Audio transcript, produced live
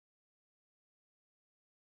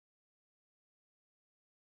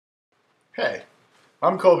Hey,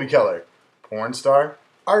 I'm Colby Keller, porn star,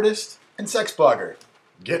 artist, and sex blogger.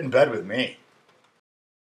 Get in bed with me.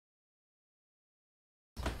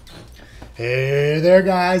 Hey there,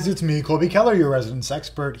 guys. It's me, Colby Keller, your resident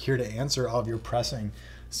expert, here to answer all of your pressing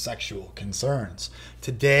sexual concerns.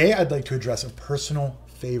 Today, I'd like to address a personal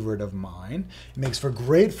favorite of mine. It makes for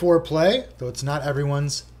great foreplay, though it's not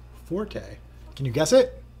everyone's forte. Can you guess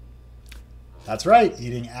it? That's right,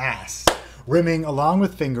 eating ass. Rimming along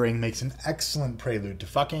with fingering makes an excellent prelude to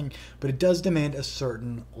fucking, but it does demand a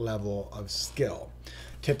certain level of skill.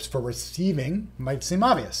 Tips for receiving might seem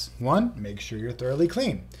obvious. 1, make sure you're thoroughly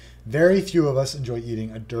clean. Very few of us enjoy eating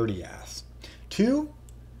a dirty ass. 2,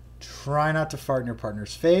 try not to fart in your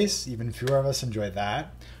partner's face. Even fewer of us enjoy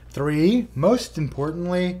that. 3, most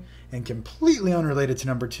importantly, and completely unrelated to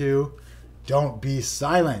number 2, don't be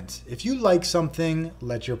silent. If you like something,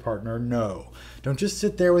 let your partner know. Don't just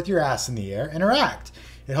sit there with your ass in the air. Interact.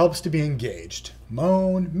 It helps to be engaged.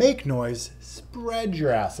 Moan, make noise, spread your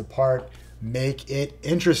ass apart. Make it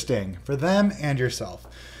interesting for them and yourself.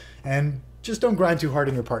 And just don't grind too hard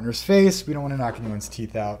in your partner's face. We don't want to knock anyone's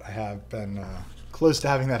teeth out. I have been close to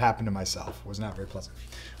having that happen to myself. It was not very pleasant.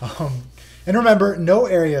 And remember, no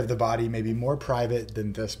area of the body may be more private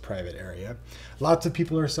than this private area. Lots of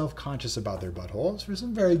people are self-conscious about their buttholes for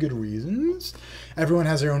some very good reasons. Everyone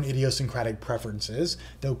has their own idiosyncratic preferences,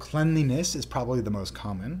 though cleanliness is probably the most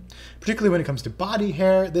common. Particularly when it comes to body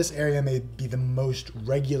hair, this area may be the most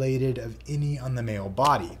regulated of any on the male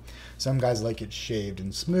body. Some guys like it shaved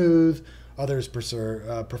and smooth. Others prefer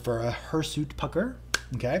a hirsute pucker.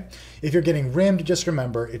 Okay? If you're getting rimmed, just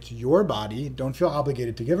remember, it's your body. Don't feel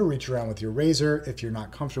obligated to give a reach around with your razor if you're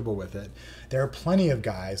not comfortable with it. There are plenty of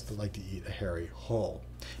guys that like to eat a hairy hole.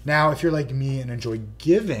 Now, if you're like me and enjoy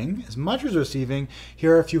giving as much as receiving,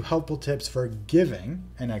 here are a few helpful tips for giving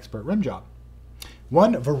an expert rim job.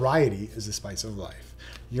 1, variety is the spice of life.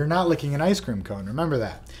 You're not licking an ice cream cone. Remember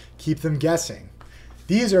that. Keep them guessing.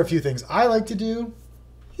 These are a few things I like to do.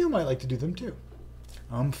 You might like to do them too.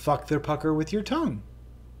 Fuck their pucker with your tongue.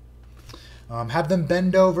 Have them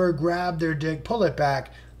bend over, grab their dick, pull it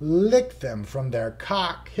back, lick them from their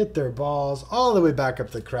cock, hit their balls, all the way back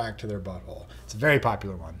up the crack to their butthole. It's a very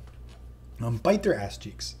popular one. Bite their ass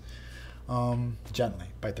cheeks. Gently,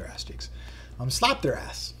 bite their ass cheeks. Slap their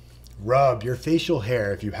ass. Rub your facial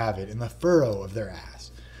hair, if you have it, in the furrow of their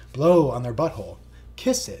ass. Blow on their butthole.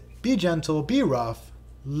 Kiss it. Be gentle, be rough.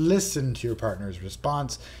 Listen to your partner's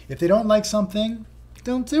response. If they don't like something,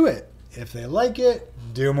 don't do it. If they like it,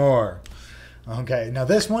 do more. Okay, now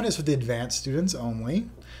this one is for the advanced students only.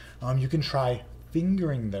 You can try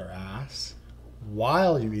fingering their ass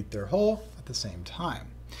while you eat their hole at the same time.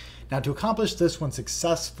 Now, to accomplish this one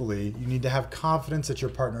successfully, you need to have confidence that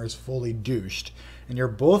your partner is fully douched and you're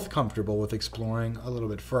both comfortable with exploring a little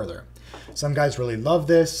bit further. Some guys really love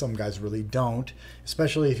this, some guys really don't,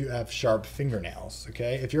 especially if you have sharp fingernails,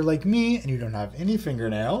 okay? If you're like me and you don't have any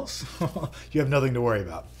fingernails, you have nothing to worry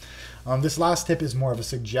about. This last tip is more of a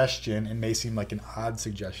suggestion and may seem like an odd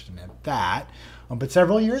suggestion at that, but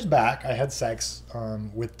several years back, I had sex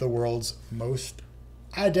with the world's most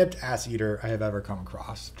adept ass eater I have ever come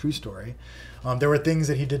across. True story. There were things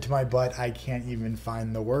that he did to my butt I can't even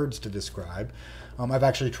find the words to describe. I've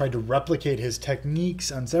actually tried to replicate his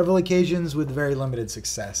techniques on several occasions with very limited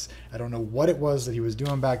success. I don't know what it was that he was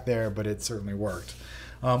doing back there, but it certainly worked.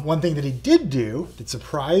 One thing that he did do that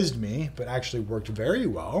surprised me, but actually worked very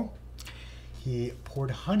well, he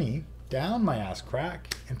poured honey down my ass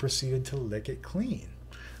crack and proceeded to lick it clean.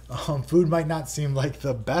 Food might not seem like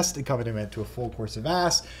the best accompaniment to a full course of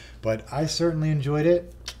ass, but I certainly enjoyed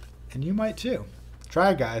it, and you might too.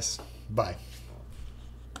 Try it, guys. Bye.